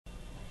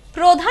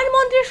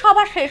প্রধানমন্ত্রীর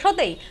সভা শেষ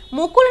হতেই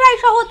মুকুল রায়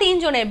সহ 3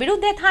 জনের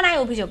বিরুদ্ধে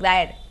থানায় অভিযোগ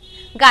দায়ের।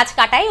 গাছ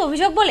কাটাই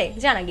অভিযোগ বলে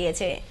জানা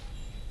গিয়েছে।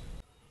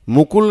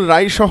 মুকুল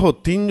রায় সহ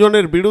 3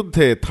 জনের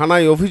বিরুদ্ধে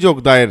থানায় অভিযোগ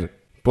দায়ের।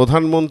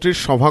 প্রধানমন্ত্রীর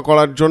সভা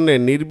করার জন্য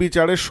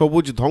নির্বিচারে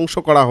সবুজ ধ্বংস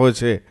করা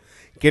হয়েছে,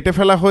 কেটে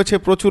ফেলা হয়েছে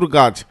প্রচুর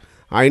গাছ।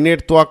 আইনের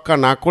তোয়াক্কা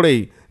না করেই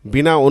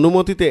বিনা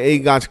অনুমতিতে এই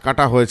গাছ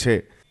কাটা হয়েছে।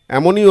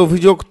 এমনই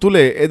অভিযোগ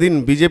তুলে এদিন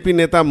বিজেপি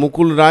নেতা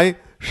মুকুল রায়,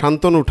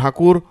 শান্তনু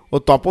ঠাকুর ও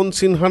তপন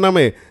সিনহা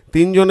নামে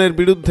 3 জনের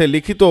বিরুদ্ধে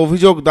লিখিত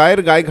অভিযোগ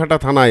দায়ের গাইঘাটা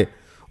থানায়।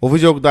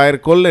 অভিযোগ দায়ের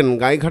করলেন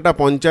গাইঘাটা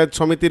পঞ্চায়েত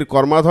সমিতির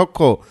কর্মাধ্যক্ষ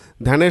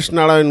ধ্যানেশ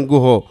নারায়ণ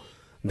গুহ।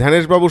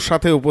 ধ্যানেশবাবুর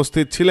সাথে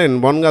উপস্থিত ছিলেন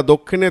বনগাঁ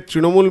দক্ষিণের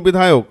তৃণমূল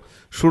বিধায়ক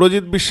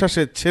সুরজিৎ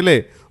বিশ্বাসের ছেলে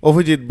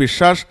অভিজিৎ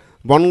বিশ্বাস,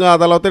 বনগাঁ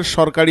আদালতের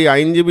সরকারি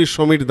আইনজীবী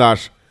সমীর দাস।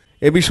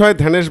 এ বিষয়ে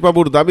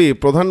ধ্যানেশবাবুর দাবি,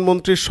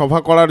 প্রধানমন্ত্রীর সভা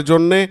করার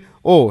জন্যে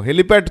ও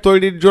হেলিপ্যাড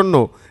তৈরির জন্য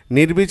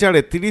নির্বিচারে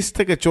 30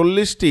 থেকে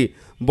 40টি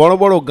বড়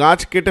বড় গাছ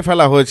কেটে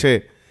ফেলা হয়েছে।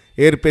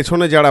 এর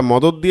পেছনে যারা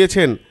মদত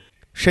দিয়েছেন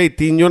সেই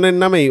 3 জনের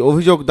নামেই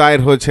অভিযোগ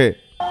দায়ের হয়েছে।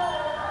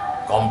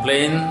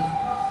 কমপ্লেন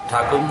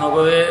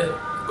ঠাকুরনগরে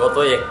গত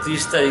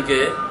 31 তারিখে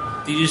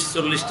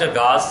 30-40টা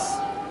গাছ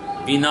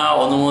বিনা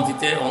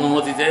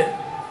অনুমতিতে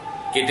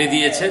কেটে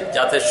দিয়েছে,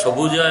 যাতে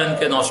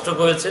সবুজায়নকে নষ্ট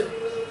করেছে।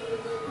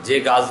 যে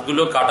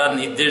গাছগুলো কাটার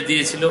নির্দেশ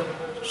দিয়েছিল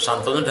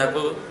শান্তনু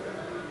ঠাকুর,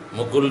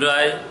 মুকুল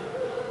রায়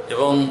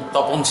এবং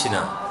তপন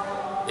সিনহা,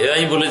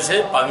 এরাই বলেছে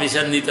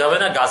পারমিশন নিতে হবে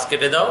না, গাছ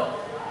কেটে দাও।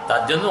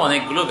 তার জন্য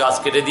অনেকগুলো গাছ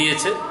কেটে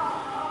দিয়েছে।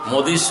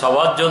 মোদির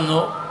সবার জন্য,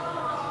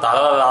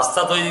 তারা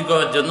রাস্তা তৈরি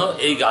করার জন্য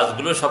এই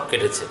গাছগুলো সব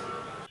কেটেছে।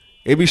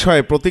 এ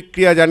বিষয়ে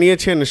প্রতিক্রিয়া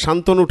জানিয়েছেন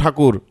শান্তনু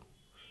ঠাকুর।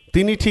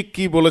 তিনি ঠিক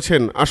কি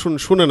বলেছেন আসুন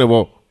শুনে নেব।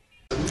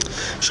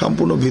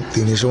 সম্পূর্ণ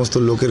ভিত্তিহীন এই সমস্ত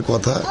লোকের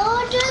কথা।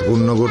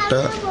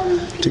 ঠাকুরনগরটা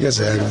ঠিক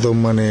আছে, একদম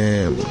মানে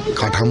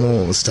কাঠামো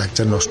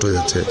স্ট্রাকচার নষ্ট হয়ে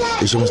যাচ্ছে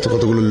এই সমস্ত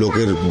কতগুলো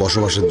লোকের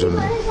বসবাসের জন্য।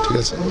 ঠিক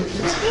আছে,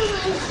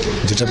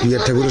 যেটা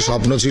পিয়ার ঠাকুরের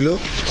স্বপ্ন ছিল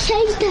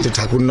যে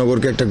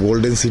ঠাকুরনগরকে একটা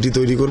গোল্ডেন সিটি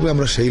তৈরি করবে,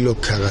 আমরা সেই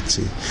লক্ষ্যে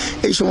আগাচ্ছি।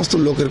 এই সমস্ত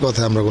লোকের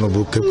কথা আমরা কোনো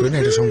ভ্রুক্ষেপ করি না,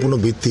 এটা সম্পূর্ণ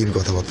ভিত্তিহীন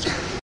কথাবার্তা।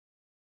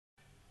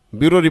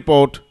 Bureau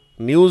report,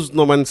 news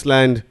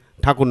no man's land,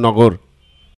 Thakurnagar.